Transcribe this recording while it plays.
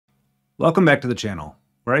Welcome back to the channel,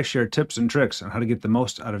 where I share tips and tricks on how to get the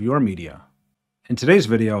most out of your media. In today's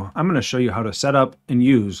video, I'm going to show you how to set up and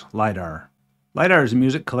use Lidarr. Lidarr is a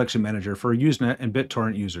music collection manager for Usenet and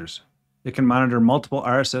BitTorrent users. It can monitor multiple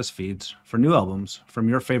RSS feeds for new albums from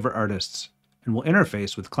your favorite artists, and will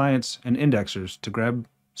interface with clients and indexers to grab,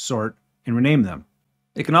 sort, and rename them.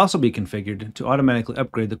 It can also be configured to automatically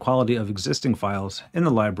upgrade the quality of existing files in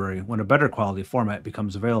the library when a better quality format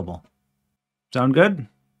becomes available. Sound good?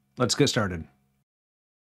 Let's get started.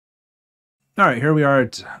 Alright, here we are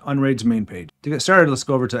at Unraid's main page. To get started, let's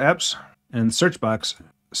go over to Apps, and in the search box,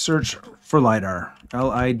 search for Lidarr,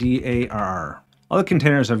 L-I-D-A-R-R. All the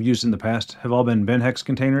containers I've used in the past have all been binhex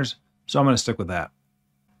containers, so I'm going to stick with that.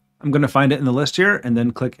 I'm going to find it in the list here, and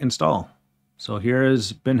then click Install. So here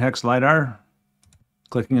is binhex Lidarr,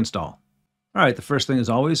 clicking Install. Alright, the first thing as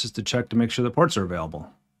always is to check to make sure the ports are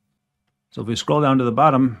available. So if we scroll down to the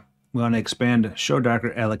bottom, we want to expand Show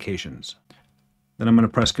Docker Allocations. Then I'm going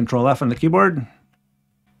to press Control F on the keyboard,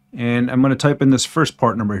 and I'm going to type in this first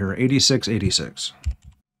port number here, 8686.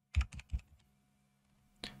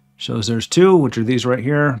 Shows there's two, which are these right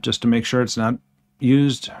here, just to make sure it's not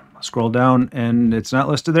used. Scroll down, and it's not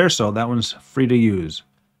listed there, so that one's free to use.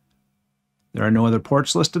 There are no other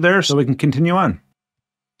ports listed there, so we can continue on.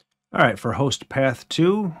 Alright, for host path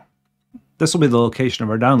 2, this will be the location of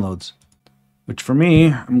our downloads, which for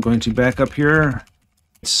me, I'm going to back up here,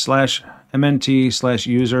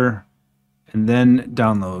 /mnt/user, and then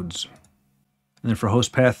downloads. And then for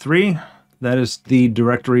host path 3, that is the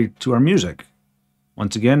directory to our music.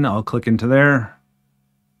 Once again, I'll click into there.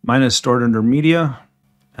 Mine is stored under media,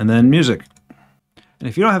 and then music. And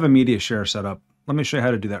if you don't have a media share set up, let me show you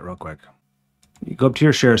how to do that real quick. You go up to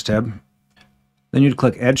your shares tab, then you'd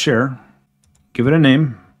click add share, give it a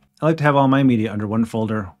name. I like to have all my media under one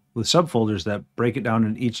folder with subfolders that break it down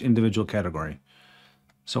in each individual category.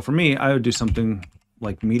 So for me, I would do something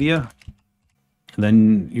like media, and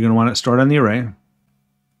then you're going to want it stored on the array.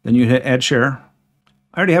 Then you hit add share.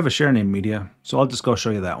 I already have a share name media, so I'll just go show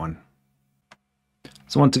you that one.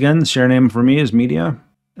 So once again, the share name for me is media.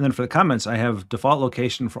 And then for the comments, I have default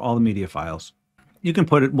location for all the media files. You can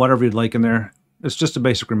put it whatever you'd like in there. It's just a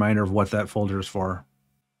basic reminder of what that folder is for.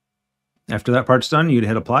 After that part's done, you'd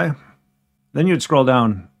hit apply. Then you'd scroll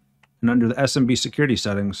down, and under the SMB security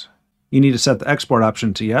settings, you need to set the export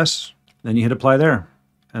option to yes. Then you hit apply there,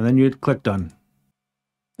 and then you'd click done.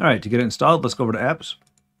 Alright, to get it installed, let's go over to apps.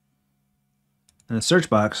 In the search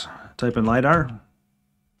box, type in Lidarr.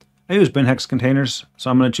 I use binhex containers, so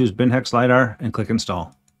I'm going to choose binhex Lidarr and click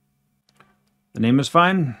install. The name is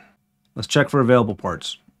fine. Let's check for available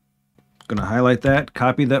ports. I'm going to highlight that,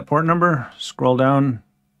 copy that port number, scroll down,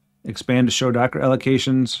 expand to show Docker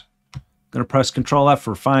allocations. I'm going to press Control F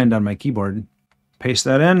for find on my keyboard. Paste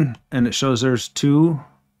that in, and it shows there's two,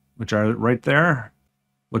 which are right there.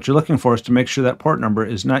 What you're looking for is to make sure that port number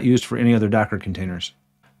is not used for any other Docker containers.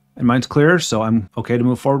 And mine's clear, so I'm okay to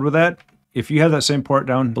move forward with that. If you have that same port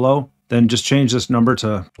down below, then just change this number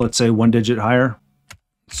to, let's say, 1 digit higher.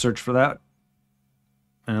 Search for that.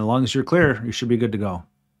 And as long as you're clear, you should be good to go.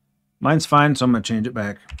 Mine's fine, so I'm going to change it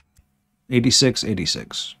back.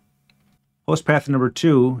 8686. Host path number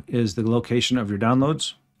 2 is the location of your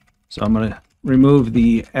downloads. So I'm going to remove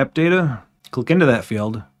the app data, click into that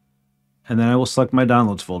field, and then I will select my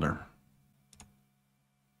downloads folder.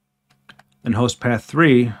 And host path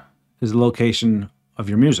 3 is the location of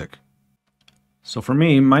your music. So for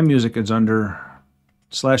me, my music is under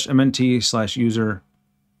 /mnt/user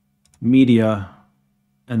media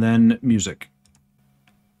and then music.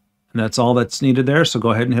 And that's all that's needed there, so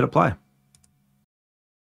go ahead and hit apply.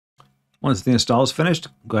 Once the install is finished,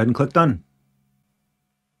 go ahead and click done.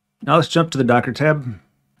 Now let's jump to the Docker tab.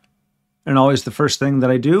 And always the first thing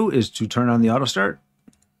that I do is to turn on the auto start.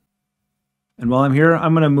 And while I'm here,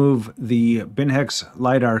 I'm going to move the binhex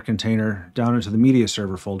Lidarr container down into the media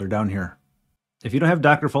server folder down here. If you don't have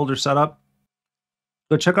Docker folders set up,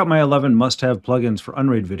 go check out my 11 must-have plugins for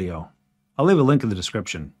Unraid video. I'll leave a link in the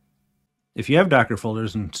description. If you have Docker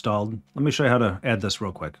folders installed, let me show you how to add this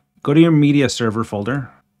real quick. Go to your media server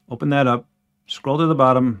folder, open that up, scroll to the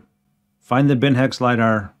bottom, find the binhex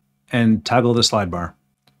Lidarr, and toggle the slide bar,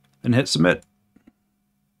 and hit submit.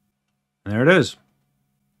 And there it is.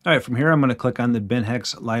 All right, from here, I'm going to click on the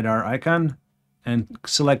binhex Lidarr icon and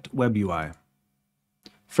select Web UI.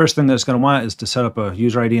 First thing that's going to want is to set up a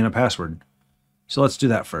user ID and a password. So let's do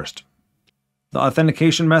that first. The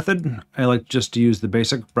authentication method, I like just to use the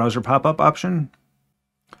basic browser pop-up option.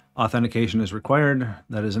 Authentication is required.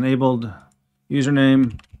 That is enabled.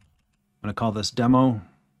 Username, I'm going to call this demo.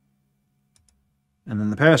 And then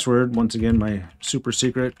the password, once again, my super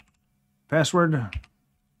secret password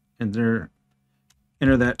enter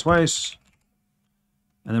that twice,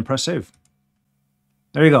 and then press save.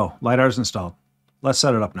 There you go. Lidarr is installed. Let's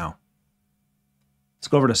set it up now. Let's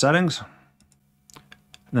go over to settings.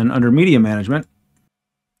 And then under media management,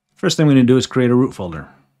 first thing we need to do is create a root folder.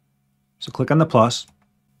 So click on the plus.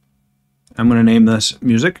 I'm going to name this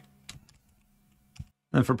music.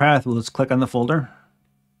 Then for path, let's click on the folder.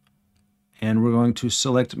 And we're going to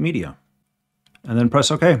select media. And then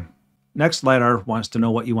press OK. Next, Lidarr wants to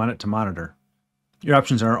know what you want it to monitor. Your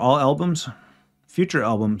options are all albums, future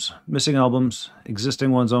albums, missing albums,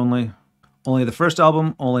 existing ones only the first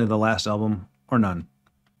album, only the last album, or none.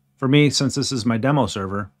 For me, since this is my demo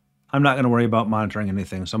server, I'm not going to worry about monitoring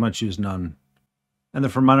anything, so I'm going to choose none. And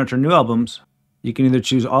then for monitor new albums, you can either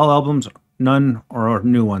choose all albums, none, or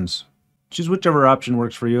new ones. Choose whichever option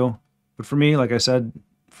works for you. But for me, like I said,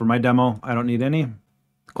 for my demo, I don't need any.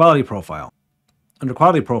 Quality profile. Under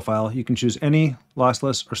quality profile, you can choose any,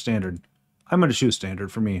 lossless, or standard. I'm going to choose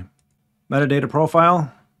standard for me. Metadata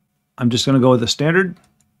profile, I'm just going to go with the standard.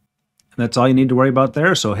 And that's all you need to worry about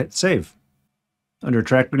there, so hit save. Under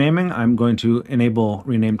track renaming, I'm going to enable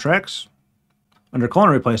rename tracks. Under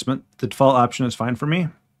colon replacement, the default option is fine for me.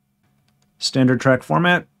 Standard track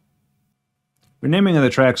format. Renaming of the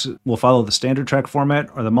tracks will follow the standard track format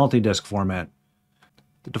or the multi-disc format.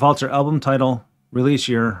 The defaults are album title, release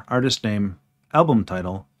year, artist name, album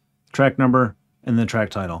title, track number, and the track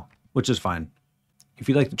title, which is fine. If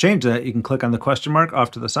you'd like to change that, you can click on the question mark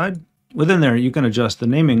off to the side. Within there, you can adjust the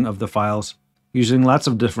naming of the files using lots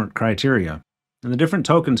of different criteria. And the different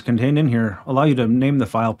tokens contained in here allow you to name the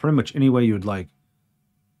file pretty much any way you would like.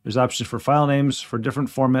 There's options for file names, for different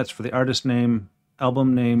formats for the artist name,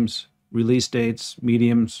 album names, release dates,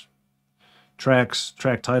 mediums, tracks,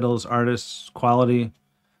 track titles, artists, quality.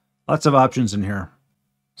 Lots of options in here.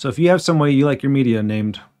 So if you have some way you like your media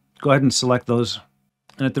named, go ahead and select those.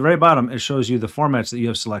 And at the very bottom, it shows you the formats that you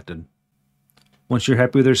have selected. Once you're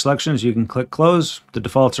happy with your selections, you can click close. The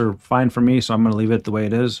defaults are fine for me, so I'm going to leave it the way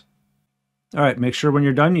it is. All right, make sure when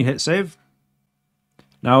you're done, you hit save.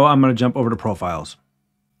 Now I'm going to jump over to profiles.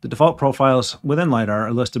 The default profiles within Lidarr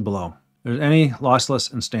are listed below. There's any,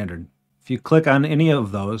 lossless, and standard. If you click on any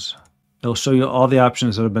of those, it'll show you all the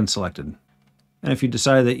options that have been selected. And if you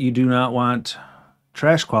decide that you do not want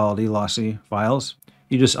trash quality lossy files,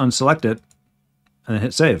 you just unselect it and then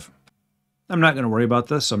hit save. I'm not going to worry about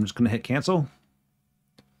this, so I'm just going to hit cancel.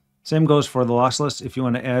 Same goes for the lossless. If you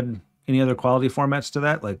want to add any other quality formats to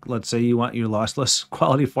that, like let's say you want your lossless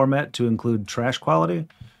quality format to include trash quality.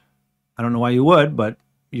 I don't know why you would, but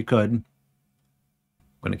you could. I'm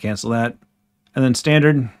going to cancel that. And then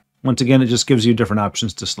standard, once again, it just gives you different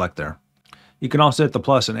options to select there. You can also hit the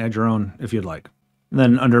plus and add your own if you'd like. And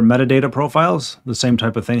then under metadata profiles, the same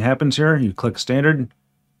type of thing happens here. You click standard,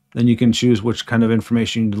 then you can choose which kind of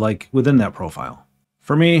information you'd like within that profile.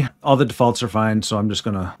 For me, all the defaults are fine, so I'm just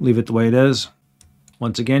going to leave it the way it is.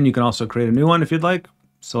 Once again, you can also create a new one if you'd like.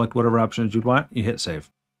 Select whatever options you'd want, you hit save.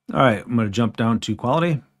 All right, I'm going to jump down to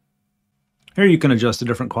quality. Here you can adjust the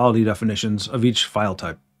different quality definitions of each file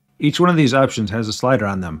type. Each one of these options has a slider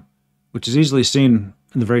on them, which is easily seen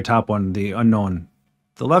in the very top one, the unknown.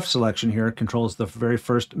 The left selection here controls the very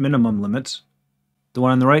first minimum limits. The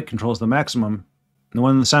one on the right controls the maximum, and the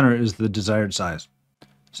one in the center is the desired size.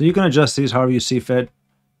 So you can adjust these however you see fit.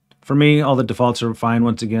 For me, all the defaults are fine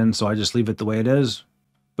once again, so I just leave it the way it is.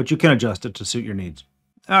 But you can adjust it to suit your needs.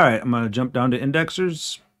 All right, I'm going to jump down to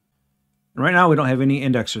indexers. And right now, we don't have any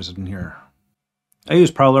indexers in here. I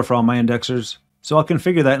use Prowler for all my indexers, so I'll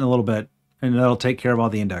configure that in a little bit, and that'll take care of all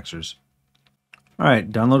the indexers. All right,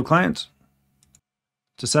 download clients.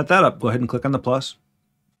 To set that up, go ahead and click on the plus.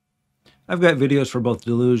 I've got videos for both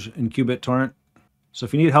Deluge and qBittorrent, so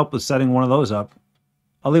if you need help with setting one of those up,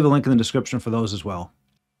 I'll leave a link in the description for those as well.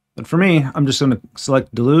 But for me, I'm just going to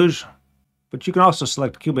select Deluge, but you can also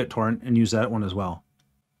select qBittorrent and use that one as well.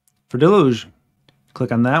 For Deluge,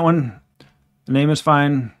 click on that one. The name is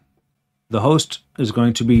fine. The host is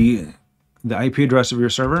going to be the IP address of your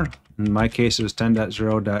server. In my case, it was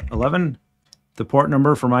 10.0.11. The port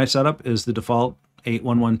number for my setup is the default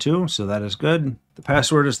 8112, so that is good. The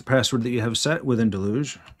password is the password that you have set within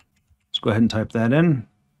Deluge. Let's go ahead and type that in.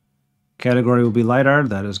 Category will be Lidarr,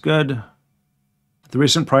 that is good. The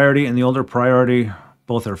recent priority and the older priority,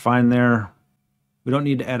 both are fine there. We don't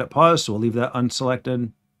need to add a pause, so we'll leave that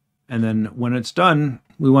unselected. And then when it's done,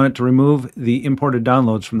 we want it to remove the imported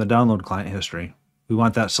downloads from the download client history. We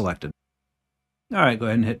want that selected. All right, go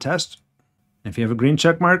ahead and hit test. If you have a green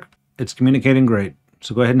check mark, it's communicating great.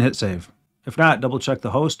 So go ahead and hit save. If not, double check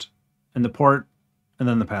the host and the port and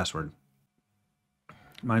then the password.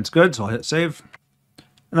 Mine's good, so I'll hit save.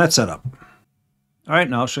 And that's set up. All right,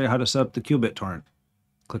 now I'll show you how to set up the qubit torrent.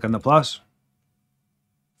 Click on the plus,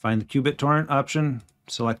 find the qubit torrent option,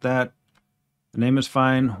 select that. The name is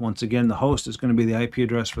fine. Once again, the host is going to be the IP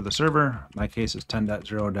address for the server. In my case, it's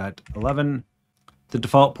 10.0.11. The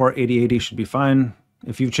default port 8080 should be fine.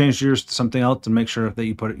 If you've changed yours to something else, then make sure that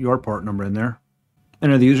you put your port number in there.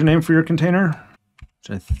 Enter the username for your container,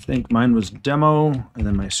 which I think mine was demo, and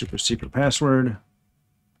then my super secret password.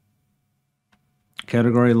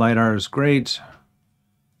 Category Lidarr is great.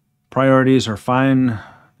 Priorities are fine.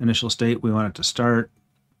 Initial state, we want it to start.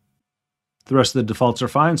 The rest of the defaults are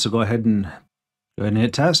fine, so go ahead and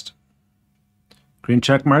hit test. Green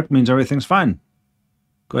check mark means everything's fine.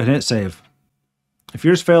 Go ahead and hit save. If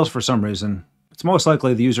yours fails for some reason, it's most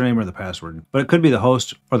likely the username or the password, but it could be the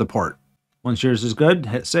host or the port. Once yours is good,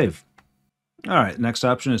 hit save. All right, next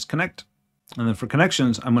option is connect. And then for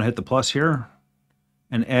connections, I'm going to hit the plus here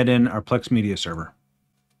and add in our Plex media server.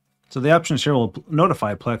 So the options here will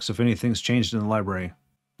notify Plex if anything's changed in the library,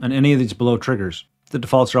 and any of these below triggers. The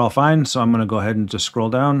defaults are all fine, so I'm going to go ahead and just scroll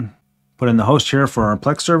down, put in the host here for our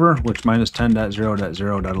Plex server, which mine is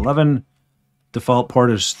 10.0.0.11. Default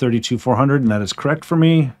port is 32400, and that is correct for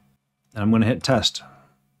me. And I'm going to hit test.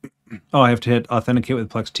 Oh, I have to hit authenticate with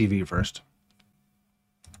Plex TV first.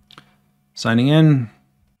 Signing in.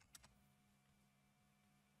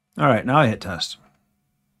 All right, now I hit test.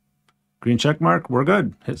 Green check mark, we're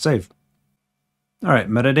good. Hit save. All right,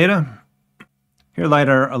 metadata. Here,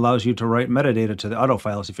 Lidarr allows you to write metadata to the auto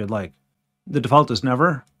files if you'd like. The default is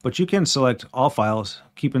never, but you can select all files,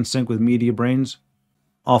 keep in sync with media brains,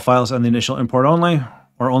 all files on the initial import only,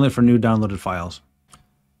 or only for new downloaded files.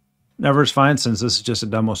 Never is fine since this is just a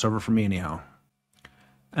demo server for me anyhow.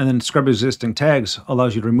 And then scrub existing tags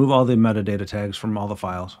allows you to remove all the metadata tags from all the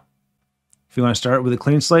files. If you want to start with a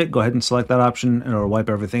clean slate, go ahead and select that option and it'll wipe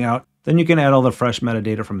everything out. Then you can add all the fresh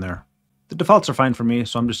metadata from there. The defaults are fine for me,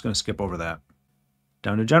 so I'm just going to skip over that.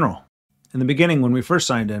 Down to general. In the beginning, when we first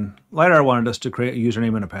signed in, Lidarr wanted us to create a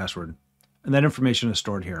username and a password, and that information is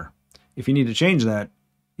stored here. If you need to change that,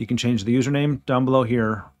 you can change the username down below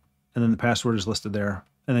here, and then the password is listed there,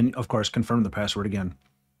 and then, of course, confirm the password again.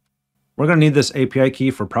 We're going to need this API key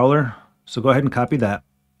for Prowler, so go ahead and copy that,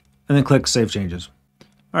 and then click Save Changes.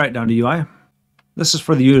 All right, down to UI. This is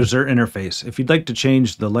for the user interface. If you'd like to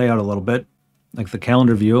change the layout a little bit, like the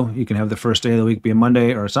calendar view, you can have the first day of the week be a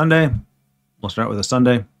Monday or a Sunday. We'll start with a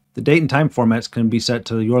Sunday. The date and time formats can be set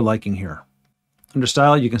to your liking here. Under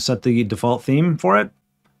style, you can set the default theme for it.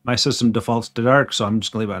 My system defaults to dark, so I'm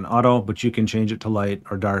just going to leave it on auto, but you can change it to light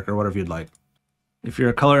or dark or whatever you'd like. If you're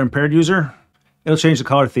a color impaired user, it'll change the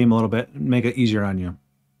color theme a little bit and make it easier on you.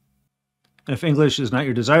 And if English is not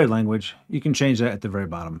your desired language, you can change that at the very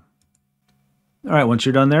bottom. All right, once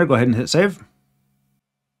you're done there, go ahead and hit save.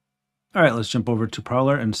 All right, let's jump over to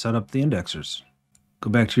Prowler and set up the indexers. Go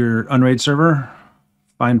back to your Unraid server,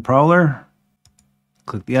 find Prowler,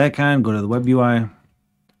 click the icon, go to the web UI.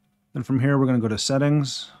 Then from here, we're going to go to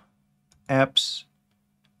Settings, Apps,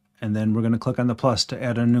 and then we're going to click on the plus to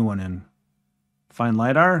add a new one in. Find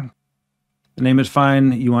Lidarr. The name is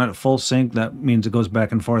fine. You want it full sync. That means it goes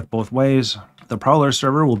back and forth both ways. The Prowler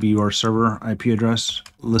server will be your server IP address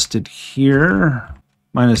listed here.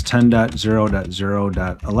 Mine is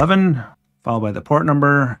 10.0.0.11, followed by the port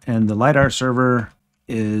number, and the Lidarr server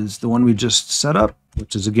is the one we just set up,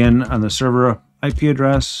 which is again on the server IP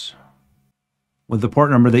address with the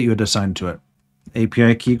port number that you had assigned to it.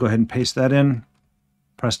 API key, go ahead and paste that in.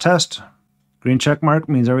 Press test. Green check mark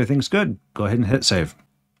means everything's good. Go ahead and hit save.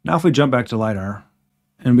 Now if we jump back to Lidarr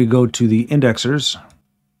and we go to the indexers,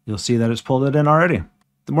 you'll see that it's pulled it in already.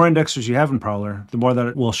 The more indexers you have in Prowler, the more that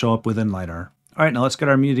it will show up within Lidarr. All right, now let's get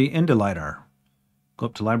our media into Lidarr. Go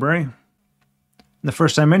up to Library. And the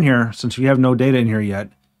first time in here, since we have no data in here yet,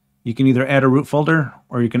 you can either add a root folder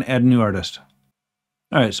or you can add a new artist.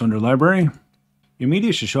 All right, so under Library, your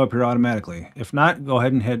media should show up here automatically. If not, go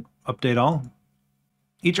ahead and hit Update All.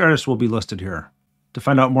 Each artist will be listed here. To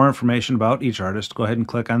find out more information about each artist, go ahead and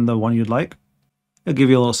click on the one you'd like. It'll give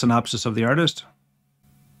you a little synopsis of the artist.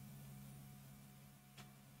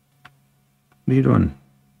 What are you doing?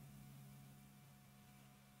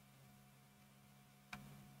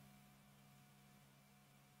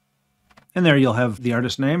 And there you'll have the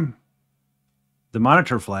artist name, the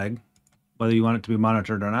monitor flag, whether you want it to be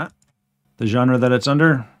monitored or not, the genre that it's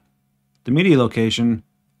under, the media location,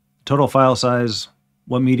 total file size,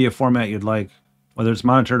 what media format you'd like, whether it's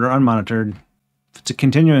monitored or unmonitored, if it's a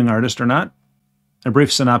continuing artist or not, a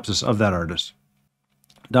brief synopsis of that artist.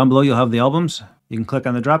 Down below you'll have the albums. You can click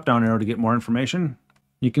on the drop-down arrow to get more information.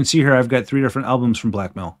 You can see here I've got 3 different albums from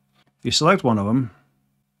Blackmill. If you select one of them,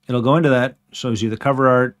 it'll go into that, shows you the cover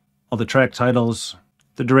art, all the track titles,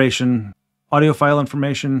 the duration, audio file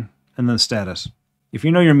information, and then status. If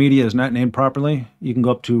you know your media is not named properly, you can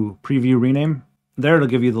go up to Preview Rename. There it'll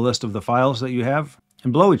give you the list of the files that you have,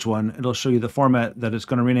 and below each one it'll show you the format that it's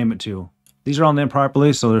going to rename it to. These are all named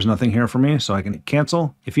properly, so there's nothing here for me, so I can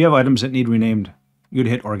cancel. If you have items that need renamed, you'd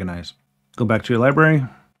hit Organize. Go back to your library,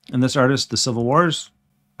 and this artist, The Civil Wars,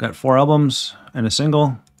 got 4 albums and a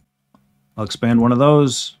single. I'll expand one of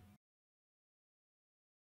those,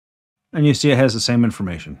 and you see it has the same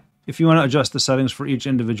information. If you want to adjust the settings for each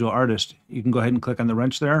individual artist, you can go ahead and click on the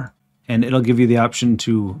wrench there, and it'll give you the option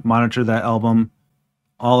to monitor that album,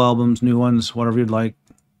 all albums, new ones, whatever you'd like.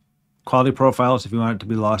 Quality profiles if you want it to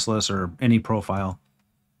be lossless, or any profile.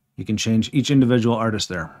 You can change each individual artist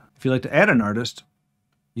there. If you'd like to add an artist,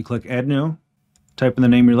 you click Add New, type in the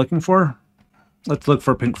name you're looking for. Let's look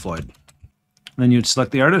for Pink Floyd. Then you'd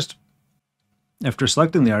select the artist. After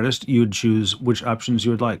selecting the artist, you would choose which options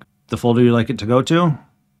you would like. The folder you'd like it to go to.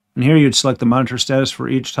 And here you'd select the monitor status for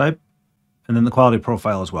each type, and then the quality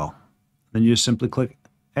profile as well. Then you just simply click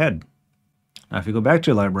Add. Now if you go back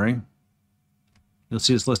to your library, you'll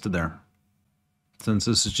see it's listed there. Since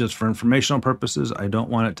this is just for informational purposes, I don't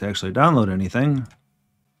want it to actually download anything.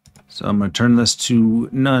 So I'm going to turn this to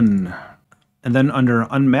None. And then under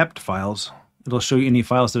Unmapped Files, it'll show you any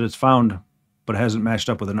files that it's found, but hasn't matched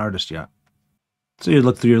up with an artist yet. So you'd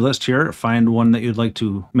look through your list here, find one that you'd like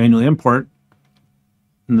to manually import.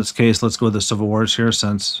 In this case, let's go with the Civil Wars here,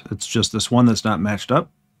 since it's just this one that's not matched up.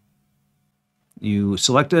 You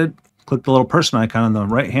select it, click the little person icon on the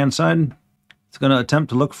right-hand side. It's going to attempt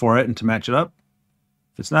to look for it and to match it up.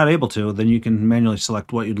 If it's not able to, then you can manually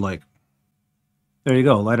select what you'd like. There you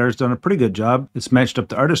go. Lidarr's done a pretty good job. It's matched up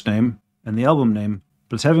the artist name and the album name,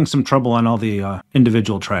 but it's having some trouble on all the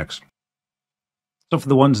individual tracks. So for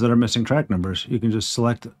the ones that are missing track numbers, you can just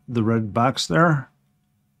select the red box there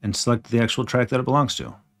and select the actual track that it belongs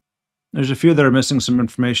to. There's a few that are missing some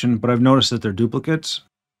information, but I've noticed that they're duplicates.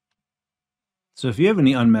 So if you have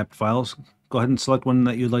any unmapped files, go ahead and select one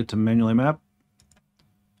that you'd like to manually map.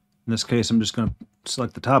 In this case, I'm just going to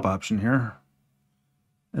select the top option here.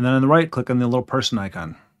 And then on the right, click on the little person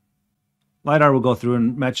icon. Lidarr will go through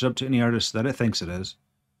and match it up to any artist that it thinks it is.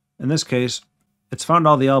 In this case, it's found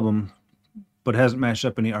all the album, but hasn't matched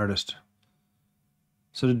up any artist.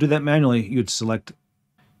 So to do that manually, you select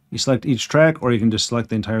each track, or you can just select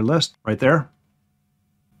the entire list right there.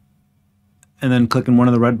 And then click in one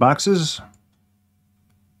of the red boxes,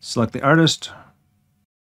 select the artist,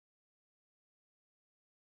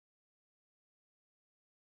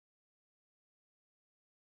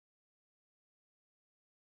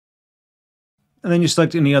 and then you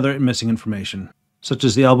select any other missing information, such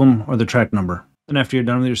as the album or the track number. Then after you're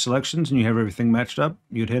done with your selections and you have everything matched up,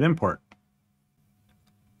 you'd hit Import.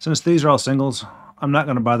 Since these are all singles, I'm not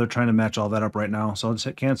going to bother trying to match all that up right now, so I'll just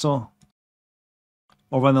hit Cancel.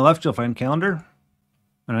 Over on the left, you'll find Calendar.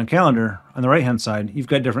 And on Calendar, on the right-hand side, you've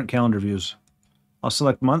got different calendar views. I'll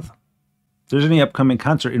select Month. If there's any upcoming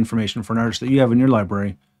concert information for an artist that you have in your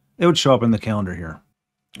library, it would show up in the calendar here.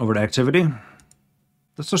 Over to Activity.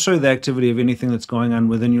 This will show you the activity of anything that's going on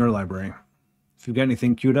within your library. If you've got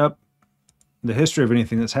anything queued up, the history of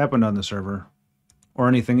anything that's happened on the server, or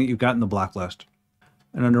anything that you've got in the block list.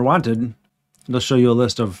 And under Wanted, it'll show you a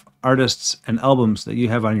list of artists and albums that you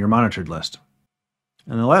have on your monitored list.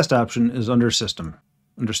 And the last option is under System.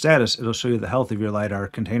 Under Status, it'll show you the health of your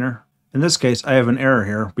Lidarr container. In this case, I have an error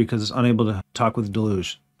here because it's unable to talk with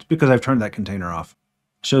Deluge. It's because I've turned that container off.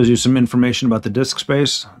 It shows you some information about the disk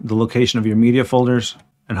space, the location of your media folders,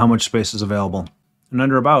 and how much space is available. And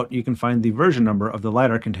under About, you can find the version number of the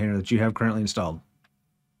Lidarr container that you have currently installed.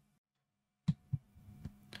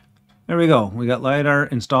 There we go. We got Lidarr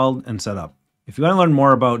installed and set up. If you want to learn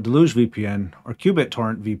more about Deluge VPN or Qubit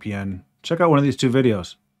Torrent VPN, check out one of these 2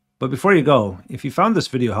 videos. But before you go, if you found this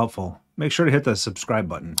video helpful, make sure to hit the subscribe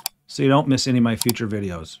button so you don't miss any of my future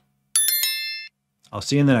videos. I'll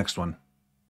see you in the next one.